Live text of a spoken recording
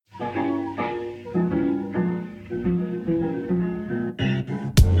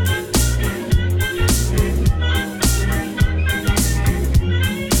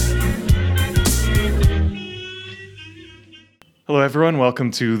everyone.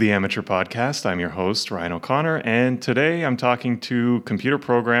 Welcome to the Amateur Podcast. I'm your host, Ryan O'Connor, and today I'm talking to computer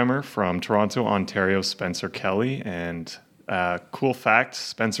programmer from Toronto, Ontario, Spencer Kelly. And cool fact,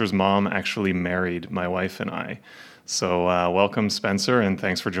 Spencer's mom actually married my wife and I. So welcome, Spencer, and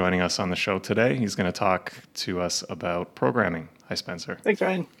thanks for joining us on the show today. He's going to talk to us about programming. Hi, Spencer. Thanks,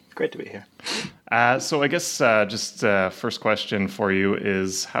 Ryan. Great to be here. So I guess just first question for you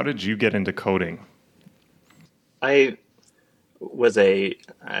is, how did you get into coding? I was a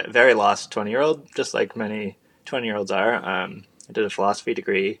very lost 20-year-old, just like many 20-year-olds are. I did a philosophy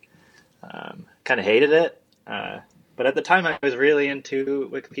degree, kind of hated it, but at the time I was really into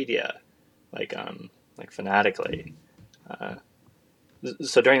Wikipedia, like fanatically.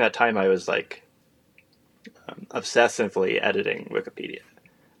 So during that time I was obsessively editing Wikipedia,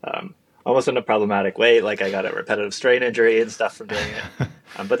 almost in a problematic way. Like I got a repetitive strain injury and stuff from doing it,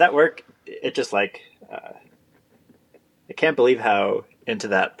 but that work, it just I can't believe how into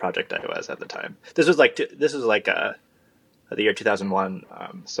that project I was at the time. This was the year 2001,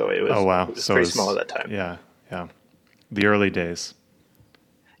 so it was, oh, wow. It was so pretty small at that time. Yeah. The early days.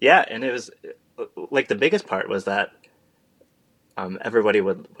 Yeah, and it was like the biggest part was that everybody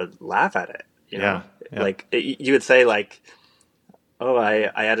would laugh at it. You know? Yeah. Like you would say oh, I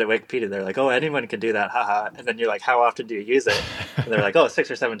added Wikipedia. They're like, oh, anyone can do that, haha. And then you're like, how often do you use it? And they're like, oh,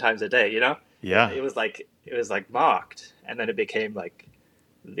 6 or 7 times a day. You know? Yeah. It was mocked, and then it became like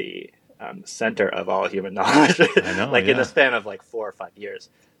the center of all human knowledge. I know, in the span of 4 or 5 years.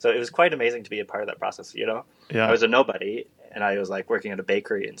 So it was quite amazing to be a part of that process. You know? Yeah. I was a nobody, and I was working at a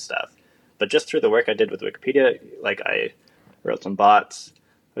bakery and stuff. But just through the work I did with Wikipedia, I wrote some bots. I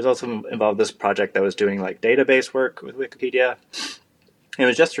was also involved in this project that was doing database work with Wikipedia. And it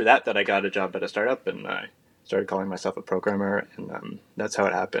was just through that I got a job at a startup, and I started calling myself a programmer, and that's how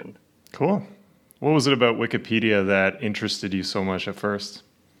it happened. Cool. What was it about Wikipedia that interested you so much at first?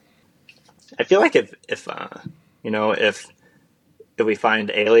 I feel like if we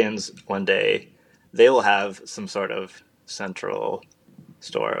find aliens one day, they will have some sort of central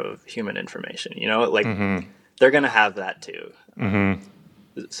store of human information. Mm-hmm. They're going to have that too.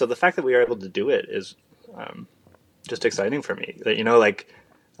 Mm-hmm. So the fact that we are able to do it is just exciting for me. That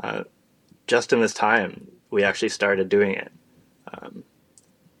just in this time we actually started doing it,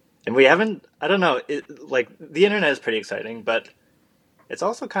 and we haven't. I don't know. The internet is pretty exciting, but it's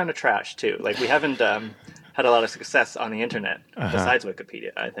also kind of trash too. We haven't had a lot of success on the internet besides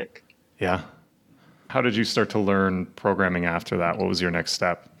Wikipedia, I think. Yeah. How did you start to learn programming after that? What was your next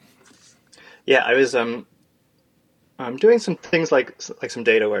step? Yeah, I was doing some things like some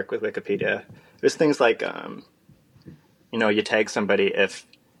data work with Wikipedia. There's things you tag somebody if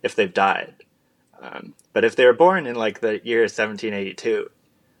they've died, but if they were born in the year 1782,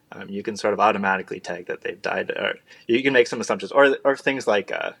 you can sort of automatically tag that they've died, or you can make some assumptions, or things like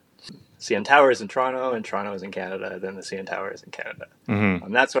CN Tower is in Toronto and Toronto is in Canada, then the CN Tower is in Canada.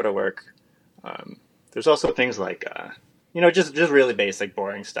 Mm-hmm. That sort of work. There's also things just really basic,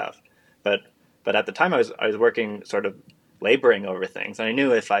 boring stuff, but at the time I was working sort of laboring over things, and I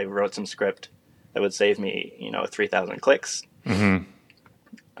knew if I wrote some script that would save me 3,000 clicks, mm-hmm.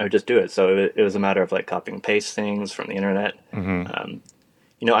 I would just do it. So it was a matter of copy and paste things from the internet. Mm-hmm.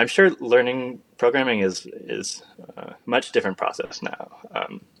 I'm sure learning programming is a much different process now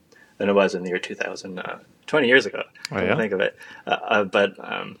than it was in the year 2000, 20 years ago. Oh, yeah? Think of it. But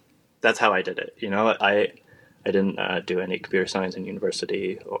that's how I did it. I didn't do any computer science in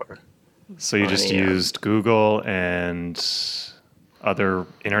university or. So you just used Google and other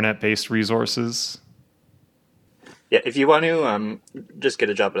internet-based resources? Yeah, if you want to just get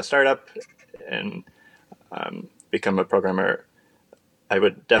a job at a startup and become a programmer, I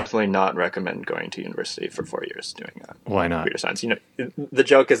would definitely not recommend going to university for 4 years doing Why not? computer science. The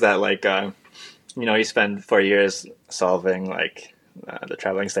joke is that you spend 4 years solving the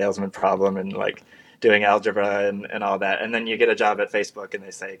traveling salesman problem and doing algebra and all that, and then you get a job at Facebook and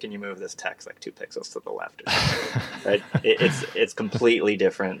they say, can you move this text 2 pixels to the left or something? Right? It's completely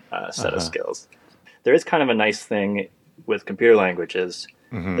different set of skills. There is kind of a nice thing with computer languages,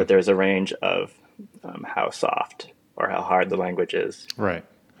 mm-hmm. that there's a range of how soft or how hard the language is. Right.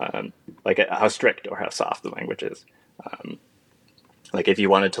 How strict or how soft the language is. If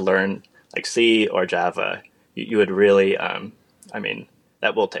you wanted to learn C or Java, you would really,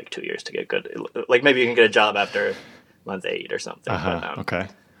 that will take 2 years to get good. Maybe you can get a job after month 8 or something. Okay.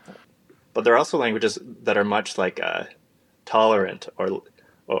 But there are also languages that are much tolerant or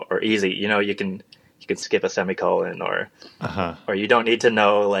easy. You can skip a semicolon or you don't need to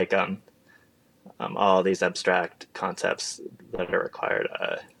know all these abstract concepts that are required.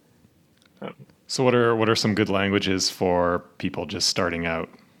 So what are some good languages for people just starting out?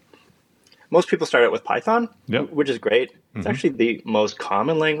 Most people start out with Python, Yep. which is great. It's actually the most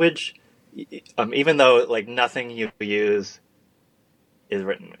common language, even though like nothing you use is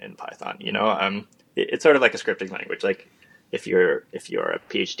written in Python. It's sort of like a scripting language. Like if you're a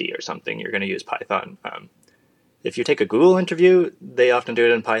PhD or something, you're going to use Python. If you take a Google interview, they often do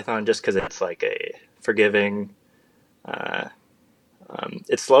it in Python just because it's like a forgiving.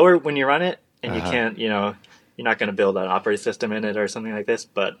 It's slower when you run it, and you can't. You're not going to build an operating system in it or something like this,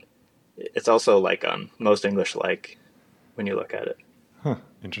 but it's also like most English like when you look at it. Huh,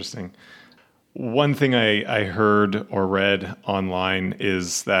 interesting. One thing I heard or read online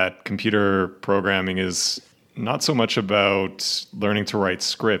is that computer programming is not so much about learning to write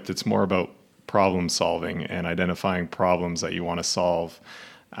script. It's more about problem solving and identifying problems that you want to solve.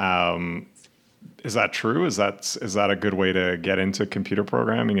 Is that true? Is that a good way to get into computer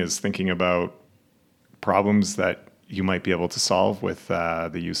programming, is thinking about problems that you might be able to solve with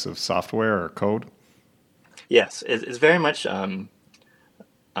the use of software or code? Yes, it's very much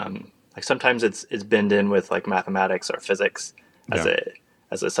like sometimes it's binned in with like mathematics or physics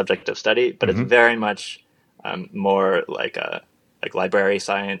as a subject of study, but it's very much more like a library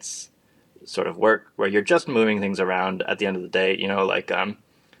science sort of work where you're just moving things around at the end of the day.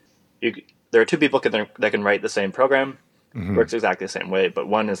 There are two people that can write the same program, works exactly the same way, but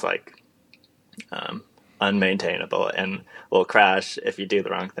one is like unmaintainable and will crash if you do the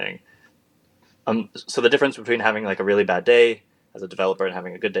wrong thing. So the difference between having like a really bad day as a developer and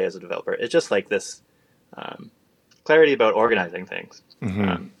having a good day as a developer is just like this clarity about organizing things.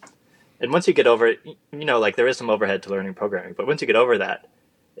 And once you get over it, like there is some overhead to learning programming, but once you get over that,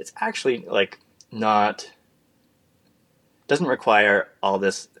 it's actually like doesn't require all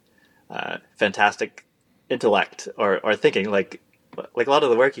this fantastic intellect or thinking. Like a lot of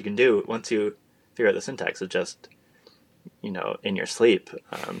the work you can do once you figure out the syntax is just, in your sleep.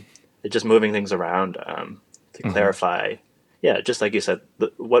 It's just moving things around to clarify. Yeah, just like you said,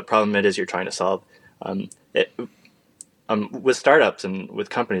 what problem it is you're trying to solve. With startups and with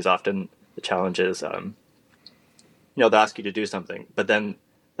companies, often the challenge is, they'll ask you to do something, but then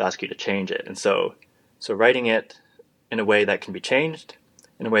they'll ask you to change it. And so writing it in a way that can be changed,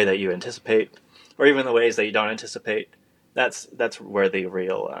 in a way that you anticipate, or even the ways that you don't anticipate, that's where the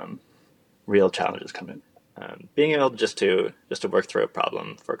real challenges come in. Being able just to work through a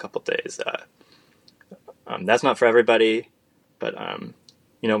problem for a couple of days, that's not for everybody. But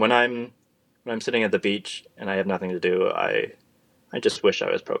when I'm sitting at the beach and I have nothing to do, I just wish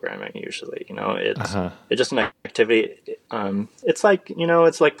I was programming. Usually, it's just an activity. It's like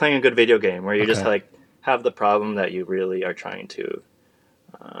it's like playing a good video game where you just like have the problem that you really are trying to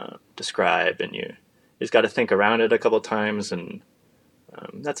describe, and you just got to think around it a couple of times, and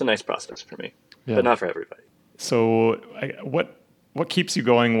that's a nice process for me, but not for everybody. So, what keeps you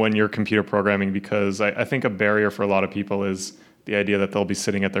going when you're computer programming? Because I think a barrier for a lot of people is the idea that they'll be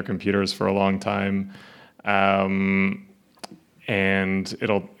sitting at their computers for a long time, and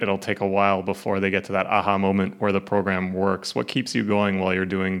it'll take a while before they get to that aha moment where the program works. What keeps you going while you're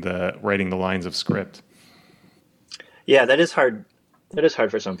doing writing the lines of script? Yeah, that is hard. That is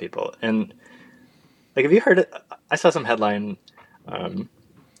hard for some people. And like, have you heard it? I saw some headline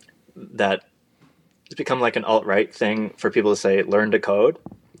that it's become like an alt-right thing for people to say, learn to code.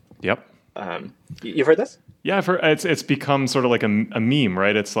 Yep. You've heard this? Yeah, I've heard, it's become sort of like a meme,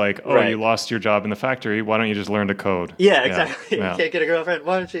 right? It's like, oh, you lost your job in the factory. Why don't you just learn to code? Yeah, exactly. You can't get a girlfriend.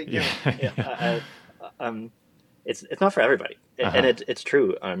 Why don't you? It's not for everybody, and it's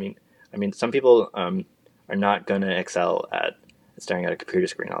true. I mean, some people are not going to excel at staring at a computer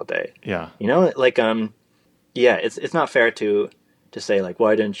screen all day. Yeah. It's not fair to say like,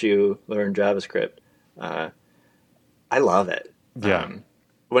 why didn't you learn JavaScript? I love it. Yeah.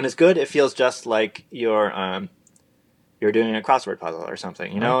 When it's good, it feels just like you're doing a crossword puzzle or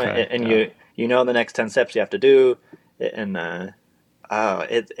something, you know the next 10 steps you have to do, and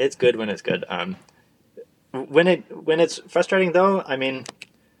it's good when it's good. When it's frustrating though, I mean,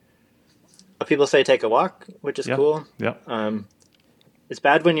 people say take a walk, which is cool. Yeah. It's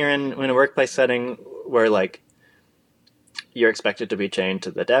bad when you're in a workplace setting where like you're expected to be chained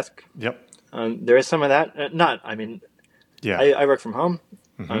to the desk. Yep. There is some of that. I work from home.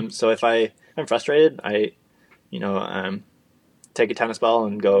 So if I'm frustrated, I take a tennis ball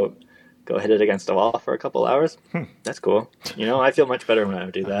and go hit it against a wall for a couple hours. That's cool. I feel much better when I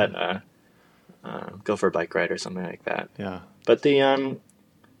do that. Go for a bike ride or something like that. Yeah. But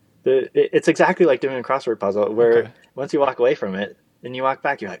it's exactly like doing a crossword puzzle where once you walk away from it and you walk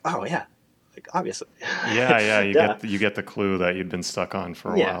back, you're like, oh yeah, like, obviously. Yeah, Duh. you get the clue that you'd been stuck on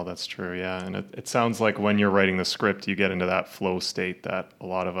for a Yeah. while. That's true. Yeah, and it sounds like when you're writing the script, you get into that flow state that a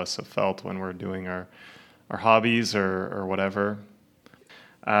lot of us have felt when we're doing our hobbies or whatever.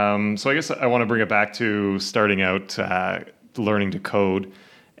 So I guess I want to bring it back to starting out learning to code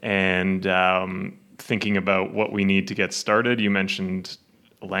and thinking about what we need to get started. You mentioned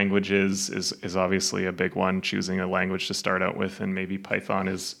languages is obviously a big one. Choosing a language to start out with, and maybe Python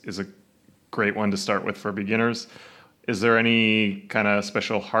is a great one to start with for beginners. Is there any kind of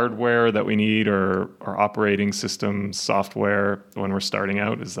special hardware that we need or operating system software when we're starting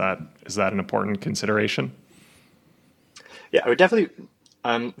out? Is that an important consideration? Yeah, I would definitely,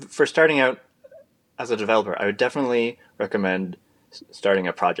 for starting out as a developer, I would definitely recommend starting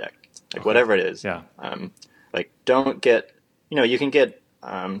a project, like whatever it is. Yeah. Like, don't get, you can get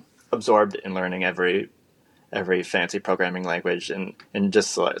absorbed in learning every fancy programming language and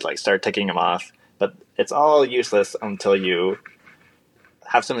just like start ticking them off. But it's all useless until you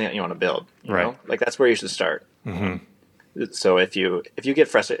have something that you want to build. You Right. know? Like, that's where you should start. So if you get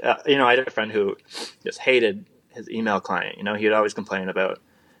frustrated, I had a friend who just hated his email client. He'd always complain about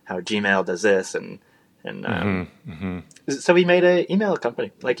how Gmail does this and so he made an email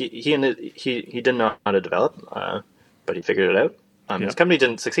company. Like he didn't know how to develop, but he figured it out. His company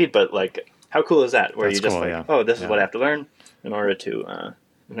didn't succeed, but like, how cool is that? Where That's you just cool, like, yeah. oh, this is what I have to learn in order to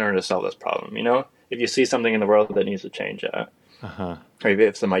solve this problem. If you see something in the world that needs to change, or if you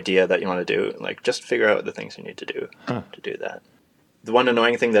have some idea that you want to do, like, just figure out the things you need to do to do that. The one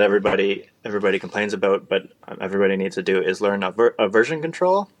annoying thing that everybody complains about, but everybody needs to do, is learn a version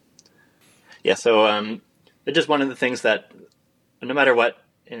control. Yeah, so it's just one of the things that no matter what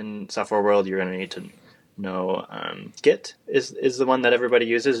in software world you're going to need to know. Git is the one that everybody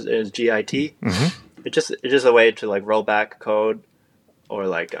uses, is GIT. It's just a way to like roll back code, or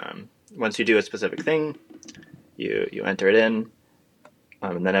like once you do a specific thing, you enter it in,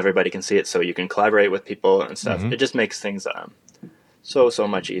 and then everybody can see it, so you can collaborate with people and stuff. It just makes things so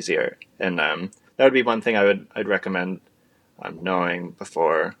much easier, and that would be one thing I'd recommend knowing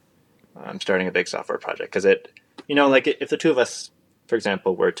before starting a big software project, because like if the two of us, for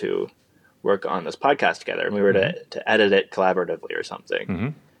example, were to work on this podcast together and we were to edit it collaboratively or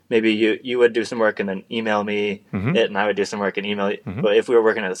something, maybe you would do some work and then email me it, and I would do some work and email you. But if we were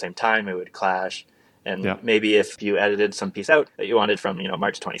working at the same time, it would clash. And maybe if you edited some piece out that you wanted from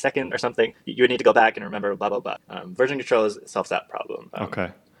March 22nd or something, you would need to go back and remember blah blah blah. Version control solves that problem.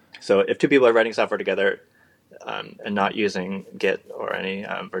 So if two people are writing software together and not using Git or any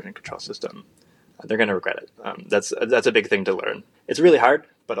version control system, they're going to regret it. That's a big thing to learn. It's really hard,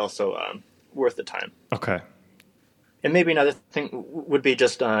 but also worth the time. Okay. And maybe another thing would be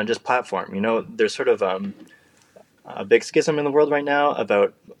just platform. There's sort of a big schism in the world right now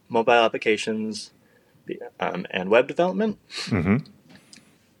about mobile applications and web development.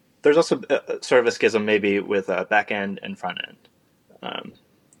 There's also sort of a schism maybe with back end and front end.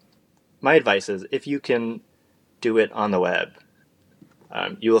 My advice is, if you can do it on the web,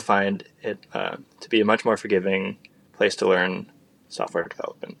 you will find it to be a much more forgiving place to learn software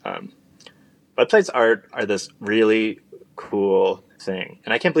development. Websites are this really cool thing,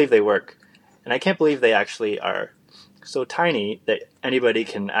 and I can't believe they work, and I can't believe they actually are so tiny that anybody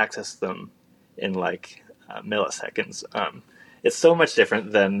can access them in like milliseconds. It's so much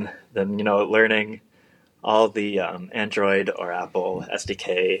different than learning all the Android or Apple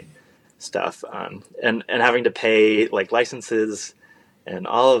SDK stuff, and having to pay like licenses and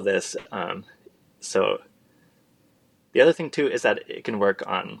all of this. So the other thing too is that it can work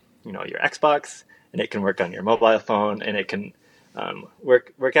on your Xbox, and it can work on your mobile phone, and it can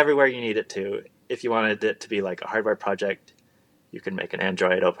work everywhere you need it to. If you wanted it to be like a hardware project, you can make an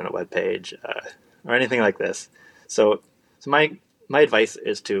Android, open a web page, or anything like this. So my advice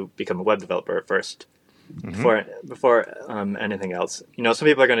is to become a web developer first, before anything else. Some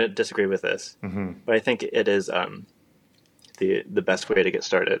people are going to disagree with this, but I think it is the best way to get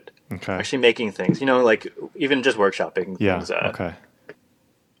started. Okay. Actually making things, like even just workshopping things. Okay.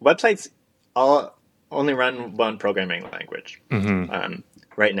 Websites all only run one programming language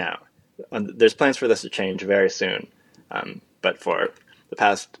right now. There's plans for this to change very soon, but for the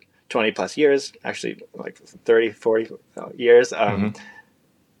past 20 plus years, actually like 30, 40 years,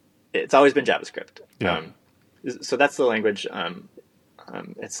 it's always been JavaScript. So that's the language.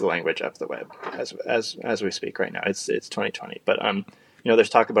 It's the language of the web as we speak right now. It's 2020, but there's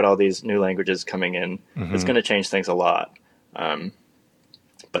talk about all these new languages coming in. It's going to change things a lot.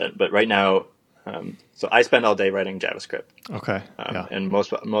 But right now, so I spend all day writing JavaScript. Okay. And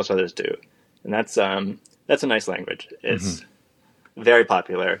most others do, and that's a nice language. It's very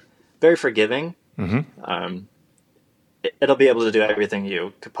popular. very forgiving. Mm-hmm. It'll be able to do everything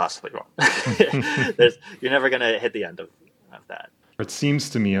you could possibly want. You're never going to hit the end of that. It seems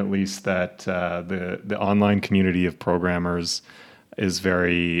to me, at least, that the online community of programmers is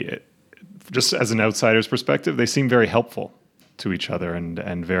very, just as an outsider's perspective, they seem very helpful to each other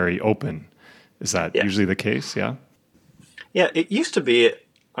and very open. Is that usually the case? Yeah. Yeah, it used to be,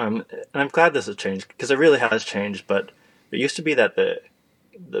 and I'm glad this has changed because it really has changed. But it used to be that the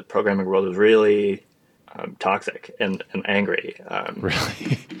programming world was really toxic and angry.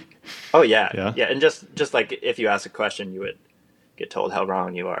 Really? Oh yeah, Yeah. yeah, and just like if you ask a question, you would get told how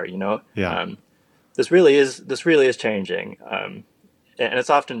wrong you are. Yeah. This really is changing, and it's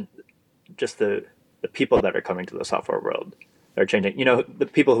often just the people that are coming to the software world are changing. The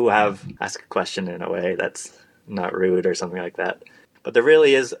people who have asked a question in a way that's not rude or something like that. But there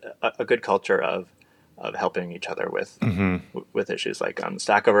really is a good culture of helping each other with issues like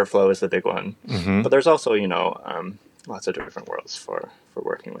Stack Overflow is the big one. Mm-hmm. But there's also lots of different worlds for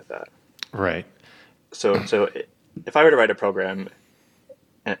working with that. Right. So if I were to write a program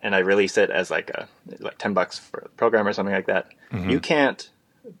and I release it as like $10 for the program or something like that, you can't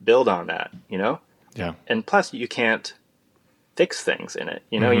build on that, Yeah. And plus you can't fix things in it.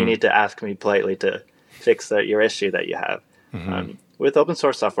 You need to ask me politely to fix your issue that you have. With open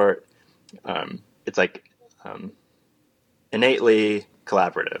source software, it's like innately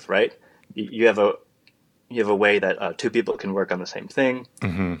collaborative, right? You have a way that two people can work on the same thing,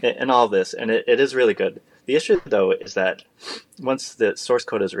 and all this, and it is really good. The issue, though, is that once the source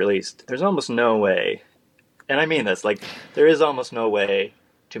code is released, there's almost no way, and I mean this, like there is almost no way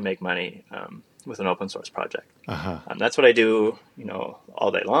to make money with an open source project. That's what I do,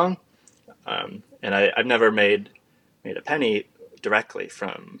 all day long, and I've never made a penny directly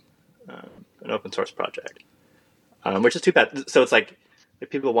from an open source project, which is too bad. So it's like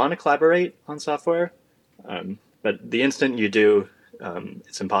if people want to collaborate on software, but the instant you do,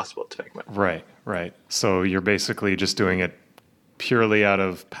 it's impossible to make money. Right. So you're basically just doing it purely out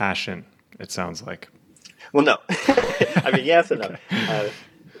of passion, it sounds like. Well, no. I mean, yes and no.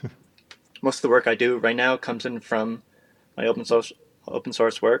 Most of the work I do right now comes in from my open source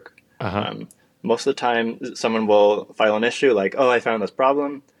work. Most of the time, someone will file an issue like, "Oh, I found this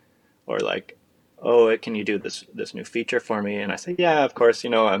problem," or like, "Oh, can you do this new feature for me?" And I say, "Yeah, of course.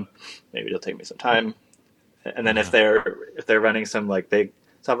 Maybe it'll take me some time." And then if they're running some like big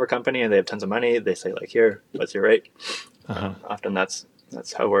software company and they have tons of money, they say like, "Here, what's your rate?" Often that's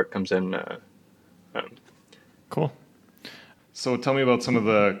how work comes in. Cool. So tell me about some of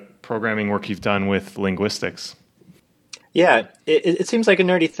the programming work you've done with linguistics. Yeah, it seems like a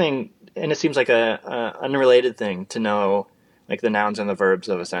nerdy thing, and it seems like a unrelated thing to know like the nouns and the verbs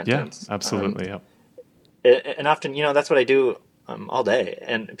of a sentence. Yeah, absolutely. And often, that's what I do all day,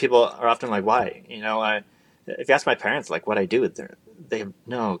 and people are often like, "Why?" If you ask my parents like what I do, they have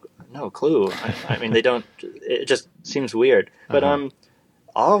no clue. I mean, they don't. It just seems weird. But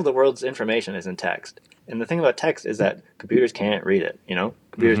all of the world's information is in text, and the thing about text is that computers can't read it.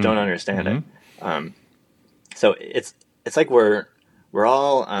 Computers don't understand it. So it's like we're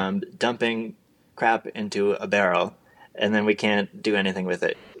all dumping crap into a barrel, and then we can't do anything with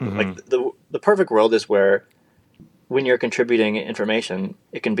it. Like the perfect world is where when you're contributing information,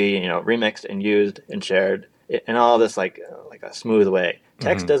 it can be remixed and used and shared in all this like a smooth way.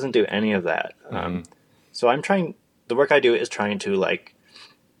 Text doesn't do any of that. So the work I do is trying to like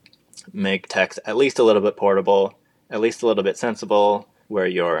make text at least a little bit portable, at least a little bit sensible, where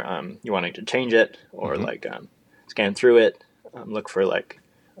you're wanting to change it or like scan through it, look for like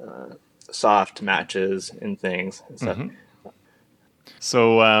soft matches in things and stuff.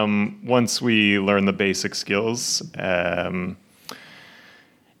 So once we learn the basic skills,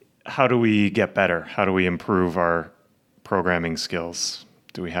 how do we get better? How do we improve our programming skills?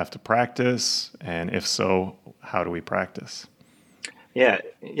 Do we have to practice? And if so, how do we practice? Yeah.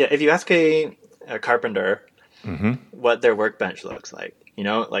 If you ask a carpenter what their workbench looks like,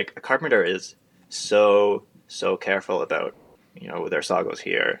 like a carpenter is so careful about, their saw goes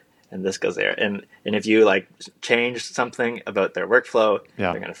here and this goes there. And if you like change something about their workflow,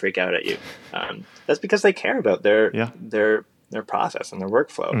 they're going to freak out at you. That's because they care about their process and their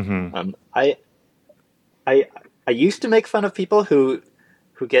workflow. I used to make fun of people who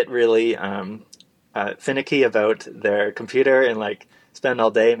get really finicky about their computer and like spend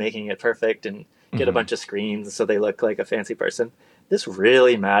all day making it perfect and get a bunch of screens so they look like a fancy person. This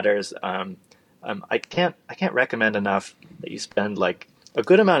really matters. I can't recommend enough that you spend like a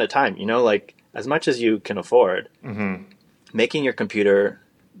good amount of time, like as much as you can afford, making your computer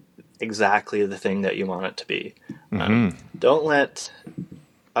exactly the thing that you want it to be. Don't let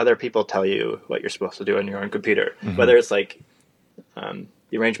other people tell you what you're supposed to do on your own computer, whether it's like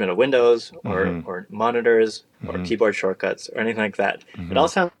the arrangement of windows or monitors or keyboard shortcuts or anything like that. It all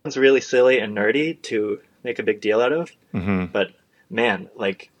sounds really silly and nerdy to make a big deal out of. But man,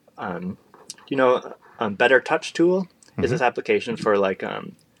 like, Better Touch tool is this application for like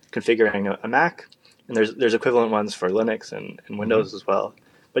configuring a Mac, and there's equivalent ones for Linux and Windows as well.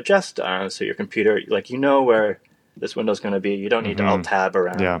 But just so your computer, like, where this window's going to be, you don't need to alt tab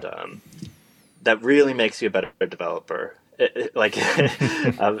around. Yeah. That really makes you a better developer.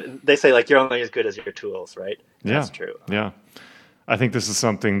 They say, like, you're only as good as your tools, right? Yeah. That's true. Yeah. I think this is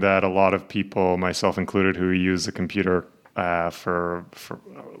something that a lot of people, myself included, who use a computer for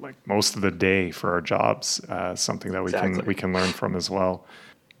like most of the day for our jobs, something that we can learn from as well.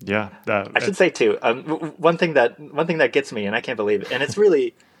 Yeah, I should say too. One thing that gets me, and I can't believe it, and it's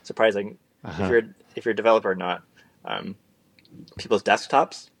really surprising if you're a developer or not. People's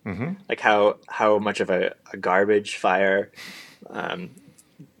desktops, like how much of a garbage fire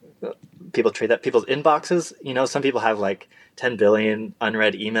people treat that. People's inboxes. Some people have like 10 billion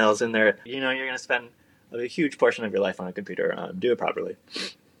unread emails in there. You're going to spend a huge portion of your life on a computer. Do it properly.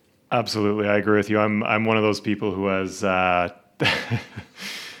 Absolutely, I agree with you. I'm one of those people who has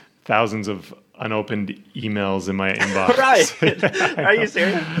thousands of unopened emails in my inbox. Right? Are you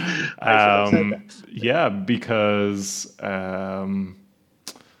serious? Yeah, because I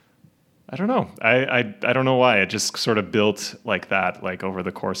don't know. I don't know why. It just sort of built like that, like over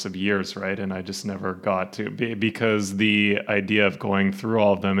the course of years, right? And I just never got to because the idea of going through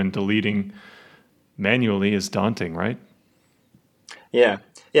all of them and deleting manually is daunting, right? Yeah.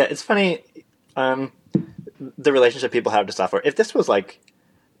 It's funny, the relationship people have to software. If this was like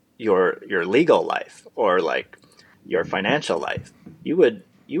your legal life or like your financial life, you would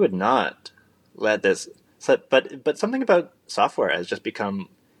not let this slip. But something about software has just become,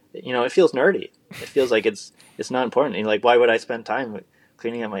 it feels nerdy. It feels like it's not important. And like, why would I spend time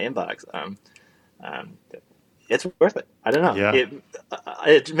cleaning up my inbox? It's worth it. I don't know. Yeah.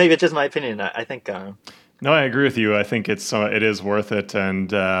 Maybe it's just my opinion. I think. No, I agree with you. I think it is worth it.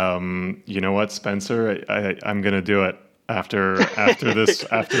 And you know what, Spencer, I'm going to do it after this hey,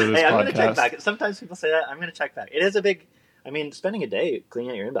 podcast. I'm going to check back. Sometimes people say that. I'm going to check back. It is a big. Spending a day cleaning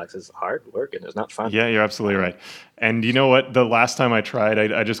out your inbox is hard work and it's not fun. Yeah, you're absolutely right. And you know what? The last time I tried,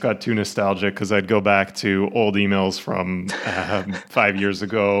 I just got too nostalgic because I'd go back to old emails from 5 years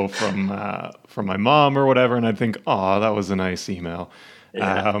ago from my mom or whatever, and I'd think, "Oh, that was a nice email."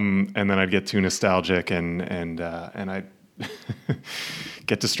 Yeah. And then I'd get too nostalgic and I'd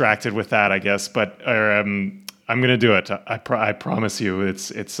get distracted with that, I guess. But I'm going to do it. I promise you.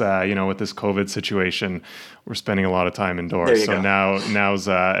 It's with this COVID situation, we're spending a lot of time indoors. So now's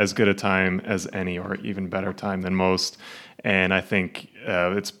as good a time as any, or even better time than most. And I think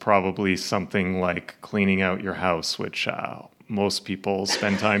it's probably something like cleaning out your house, which most people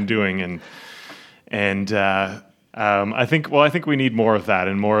spend time doing. I think we need more of that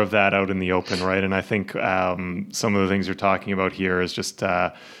and more of that out in the open, right? And I think some of the things you're talking about here is just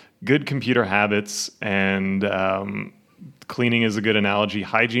good computer habits, and cleaning is a good analogy.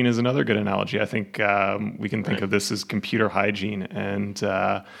 Hygiene is another good analogy. I think we can think of this as computer hygiene, and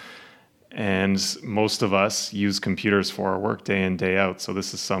most of us use computers for our work day in, day out. So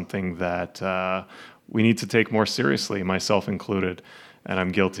this is something that we need to take more seriously, myself included. And I'm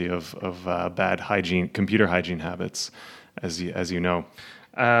guilty of bad computer hygiene habits, as you know.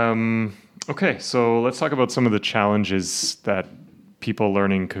 Okay, so let's talk about some of the challenges that people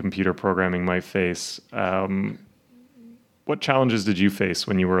learning computer programming might face. What challenges did you face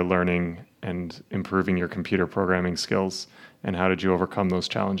when you were learning and improving your computer programming skills, and how did you overcome those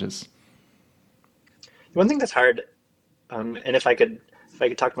challenges? One thing that's hard, and if I could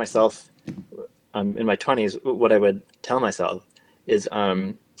talk to myself in my 20s, what I would tell myself is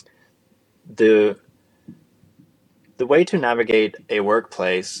the way to navigate a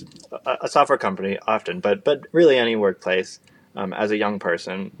workplace, a software company often, but really any workplace, as a young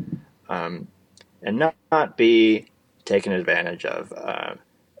person, and not be taken advantage of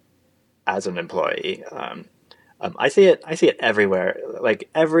as an employee. I see it everywhere. Like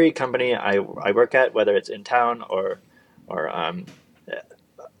every company I work at, whether it's in town or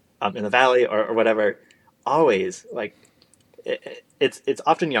in the valley or whatever, always like. It's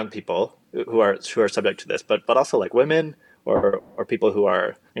often young people who are subject to this, but also like women or people who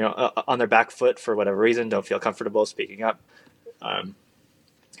are on their back foot for whatever reason, don't feel comfortable speaking up.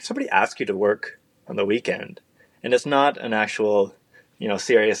 If somebody asks you to work on the weekend and it's not an actual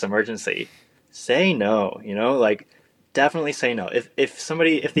serious emergency, say no. Like definitely say no. If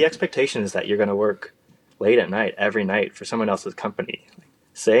the expectation is that you're going to work late at night every night for someone else's company,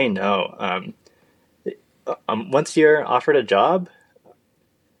 say no. Once you're offered a job,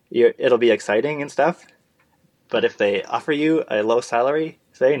 it'll be exciting and stuff. But if they offer you a low salary,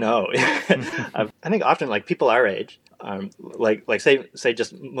 say no. I think often like people our age, like say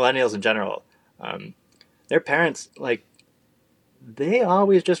just millennials in general, their parents like they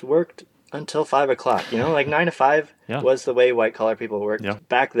always just worked until 5 o'clock. Like 9 to 5 Yeah. was the way white collar people worked Yeah.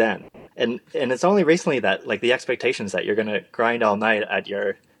 back then. And it's only recently that like the expectations that you're going to grind all night at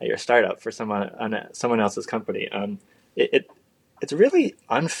your startup for someone else's company. It's really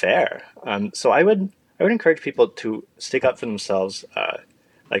unfair. So I would encourage people to stick up for themselves.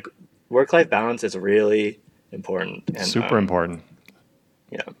 Like work-life balance is really important. And, Super important.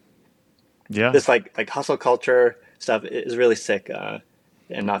 Yeah. Yeah. This like hustle culture stuff is really sick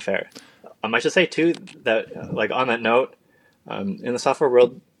and not fair. I should say too that like on that note, in the software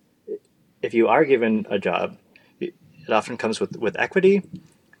world, if you are given a job, it often comes with equity,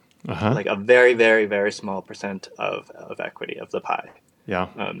 like a very, very, very small percent of equity of the pie. Yeah.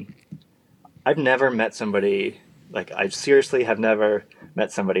 I've never met somebody, like I seriously have never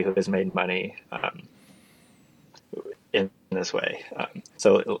met somebody who has made money in this way.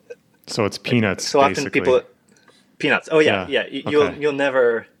 So it's peanuts. So often basically. peanuts. Oh yeah. Okay. You'll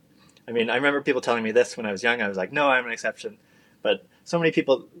never. I mean, I remember people telling me this when I was young. I was like, no, I'm an exception. But so many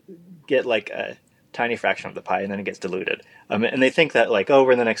people get like a tiny fraction of the pie, and then it gets diluted. And they think that like, oh,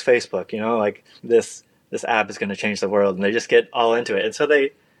 we're the next Facebook. Like this app is going to change the world, and they just get all into it, and so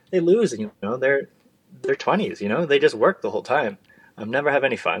they lose. Their 20s. They just work the whole time. Never have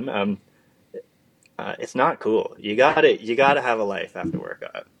any fun. It's not cool. You gotta have a life after work.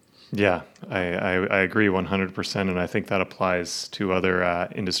 Yeah, I agree 100%, and I think that applies to other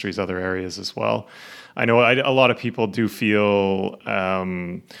industries, other areas as well. I know a lot of people do feel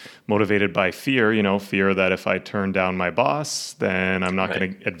motivated by fear, fear that if I turn down my boss, then I'm not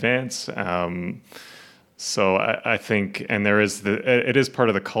going to advance. So I think, and it is part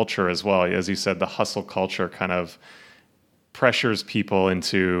of the culture as well. As you said, the hustle culture kind of pressures people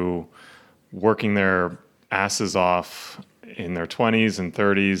into working their asses off in their 20s and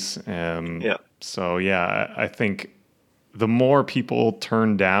 30s. So yeah, I think the more people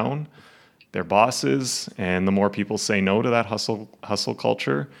turn down their bosses and the more people say no to that hustle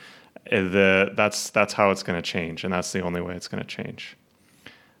culture, that's how it's going to change, and that's the only way it's going to change.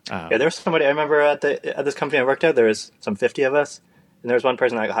 There was somebody I remember at this company I worked at. There was some 50 of us, and there was one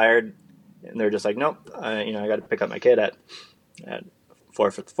person that got hired, and they're just like, nope, I got to pick up my kid at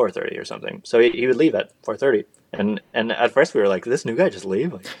 4:30 or something. So he would leave at 4:30, and at first we were like, this new guy just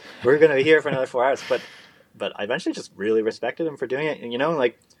leave? Like, we're gonna be here for another 4 hours. But I eventually just really respected him for doing it, and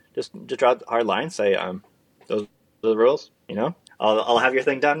like just draw a hard line, say those are the rules. I'll have your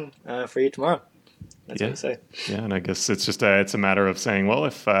thing done for you tomorrow. That's what I say. Yeah, and I guess it's just it's a matter of saying, well,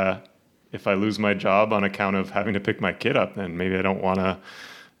 if I lose my job on account of having to pick my kid up, then maybe I don't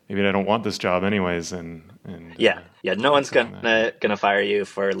want this job anyways. And no one's gonna fire you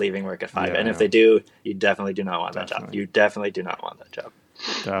for leaving work at 5. And if they do, you definitely do not want that job. You definitely do not want that job.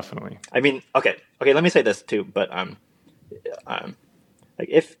 Definitely. I mean, okay. Let me say this too. But like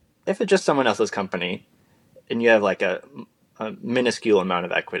if it's just someone else's company, and you have like a minuscule amount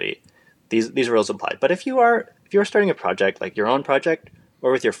of equity, these rules apply. But if you're starting a project, like your own project,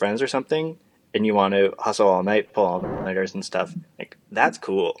 or with your friends or something, and you want to hustle all night, pull all-nighters and stuff, like that's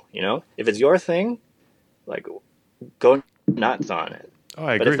cool. If it's your thing, like go nuts on it. Oh,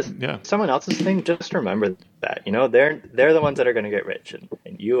 I agree. But if it's someone else's thing, just remember that. They're the ones that are going to get rich, and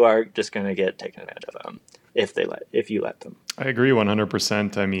you are just going to get taken advantage of if you let them. I agree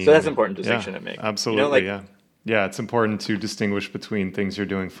 100%. I mean, so that's an important distinction to make. Absolutely, yeah. It's important to distinguish between things you're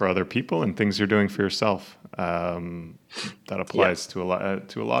doing for other people and things you're doing for yourself. That applies to a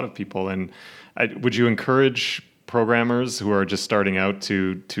lot of people. And would you encourage programmers who are just starting out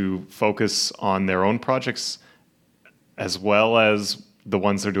to focus on their own projects as well as the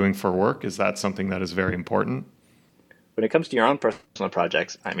ones they're doing for work? Is that something that is very important? When it comes to your own personal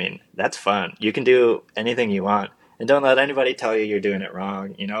projects, I mean, that's fun. You can do anything you want, and don't let anybody tell you you're doing it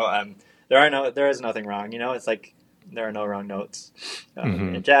wrong. There is nothing wrong. It's like there are no wrong notes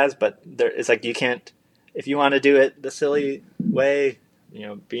in jazz, but it's like you can't. If you want to do it the silly way,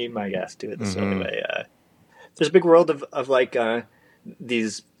 be my guest. Do it the silly way. There's a big world of like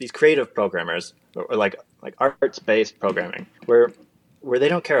these creative programmers or like arts-based programming where they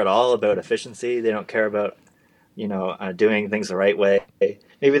don't care at all about efficiency. They don't care about doing things the right way.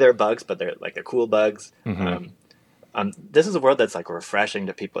 Maybe there are bugs, but they're cool bugs. This is a world that's like refreshing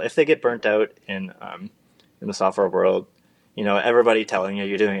to people. If they get burnt out in the software world, everybody telling you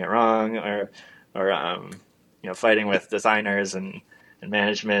you're doing it wrong, or fighting with designers and and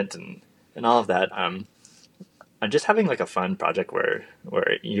management and all of that. And just having like a fun project where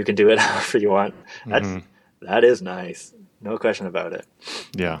you can do it however you want. That is nice, no question about it.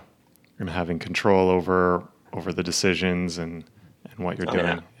 Yeah, and having control over the decisions and what you're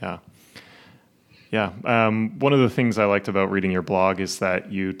doing. Yeah. One of the things I liked about reading your blog is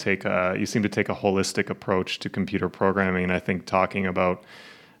that you seem to take a holistic approach to computer programming. And I think talking about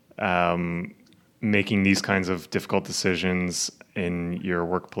making these kinds of difficult decisions in your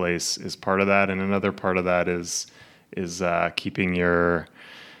workplace is part of that, and another part of that is keeping your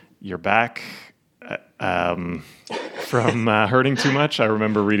back from hurting too much. I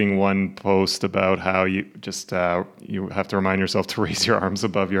remember reading one post about how you just you have to remind yourself to raise your arms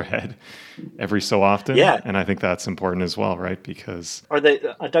above your head every so often. Yeah, and I think that's important as well, right? Because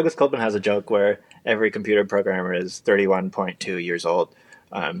Douglas Copeland has a joke where every computer programmer is 31.2 years old.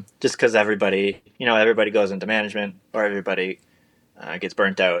 Just because everybody goes into management, or everybody gets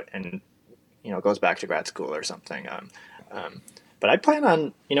burnt out and goes back to grad school or something. But I plan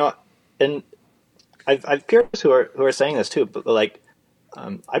on and I've peers who are saying this too. But like,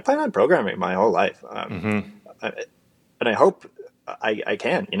 I plan on programming my whole life, and I hope I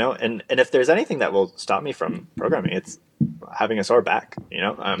can. And if there's anything that will stop me from programming, it's having a sore back.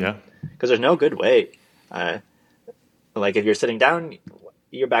 Because there's no good way. Like if you're sitting down,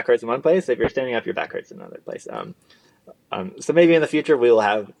 your back hurts in one place. If you're standing up, your back hurts in another place. So maybe in the future we will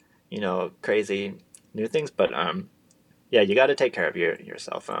have, crazy new things, but yeah, you got to take care of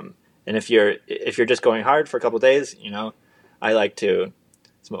yourself. And if you're just going hard for a couple of days, I like to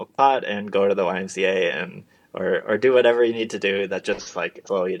smoke pot and go to the YMCA or do whatever you need to do that just like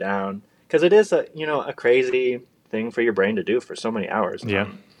slow you down, because it is a crazy thing for your brain to do for so many hours. Yeah.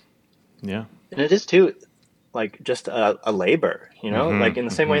 And it is too, like just a labor, like in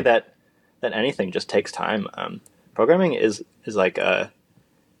the same way that anything just takes time. Programming is like a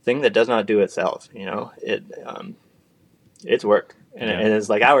thing that does not do itself. It's work, and it is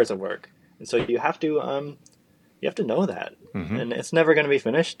like hours of work, and so you have to know that, and it's never going to be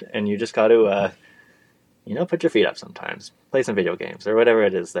finished, and you just got to put your feet up sometimes, play some video games or whatever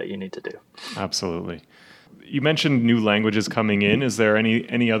it is that you need to do. Absolutely. You mentioned new languages coming in. Is there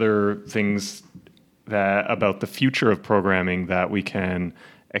any other things about the future of programming that we can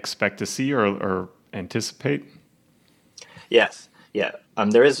expect to see or anticipate? Yes. Yeah.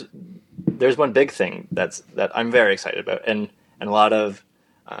 There's one big thing that I'm very excited about, and a lot of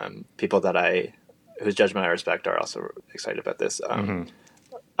people whose judgment I respect are also excited about this.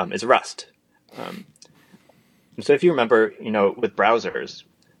 Is Rust. So if you remember, with browsers,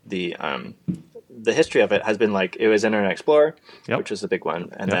 the history of it has been like it was Internet Explorer, which was the big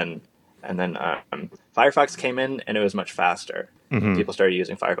one, and then Firefox came in, and it was much faster. People started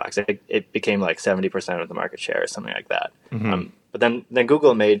using Firefox. It became like 70% of the market share, or something like that. But then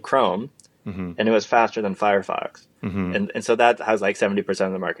Google made Chrome, and it was faster than Firefox, and so that has like 70%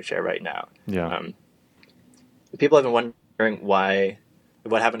 of the market share right now. People have been wondering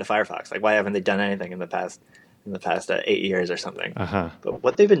what happened to Firefox. Like, why haven't they done anything in the past 8 years or something? But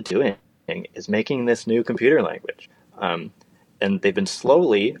what they've been doing is making this new computer language. And they've been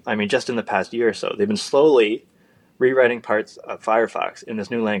slowly, just in the past year or so, they've been slowly rewriting parts of Firefox in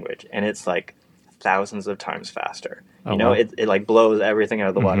this new language, and it's like thousands of times faster. Wow. It like blows everything out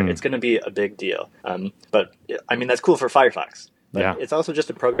of the water. It's going to be a big deal. But that's cool for Firefox. But it's also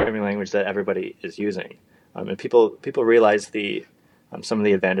just a programming language that everybody is using, and people realize the some of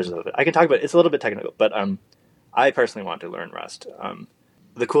the advantages of it. I can talk about it. It's a little bit technical, but I personally want to learn Rust.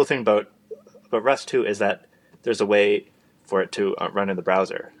 The cool thing about Rust too is that there's a way for it to run in the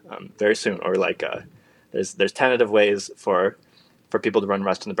browser very soon, or like there's tentative ways for people to run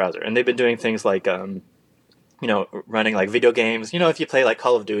Rust in the browser, and they've been doing things like running like video games. If you play like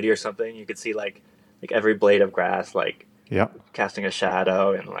Call of Duty or something, you could see like every blade of grass like casting a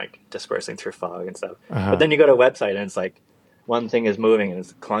shadow and like dispersing through fog and stuff. But then you go to a website and it's like one thing is moving and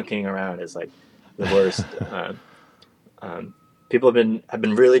it's clunking around. It's like the worst. People have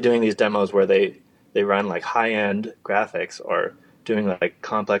been really doing these demos where they run like high-end graphics or doing like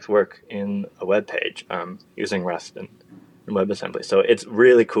complex work in a web page using Rust and WebAssembly. So it's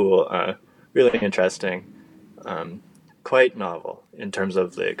really cool, really interesting, quite novel in terms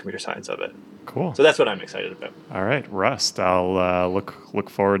of the computer science of it. Cool. So that's what I'm excited about. All right, Rust. I'll look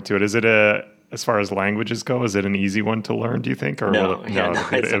forward to it. Is it as far as languages go, is it an easy one to learn, do you think? Or No,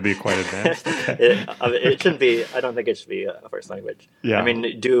 it'll be quite advanced? Okay. It shouldn't be. I don't think it should be a first language. Yeah.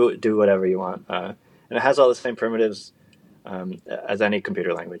 Do whatever you want. And it has all the same primitives as any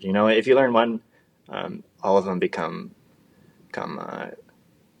computer language. If you learn one, all of them become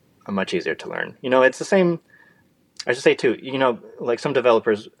much easier to learn. It's the same. I should say too, like some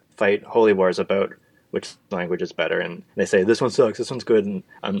developers fight holy wars about which language is better, and they say this one sucks, this one's good,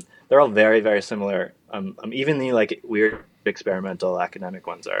 and they're all very, very similar. Even the like weird experimental academic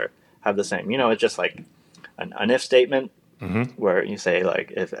ones have the same. It's just like an if statement where you say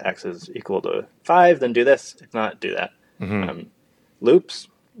like if x is equal to 5, then do this. If not, do that. Loops,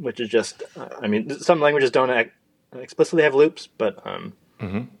 which is just, some languages don't explicitly have loops, but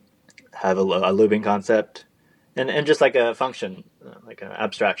have a looping concept, and just like a function, like an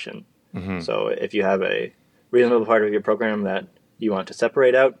abstraction. So if you have a reasonable part of your program that you want to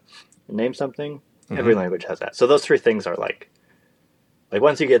separate out and name something, every language has that. So those three things are like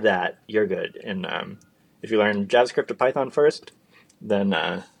once you get that, you're good. And if you learn JavaScript or Python first,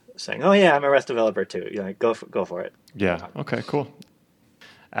 then saying, "Oh yeah, I'm a REST developer too," you're like, go for it. Yeah. Okay. Cool.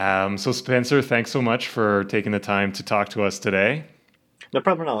 So Spencer, thanks so much for taking the time to talk to us today. No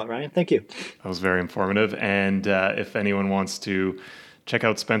problem at all, Ryan. Thank you. That was very informative. And if anyone wants to check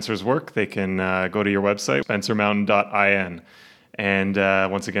out Spencer's work, they can go to your website, spencermountain.in.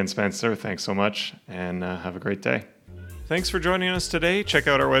 And once again, Spencer, thanks so much, and have a great day. Thanks for joining us today. Check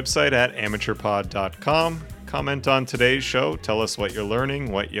out our website at amateurpod.com. Comment on today's show. Tell us what you're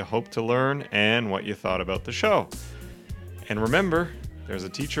learning, what you hope to learn, and what you thought about the show. And remember, there's a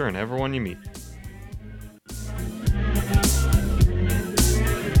teacher in everyone you meet.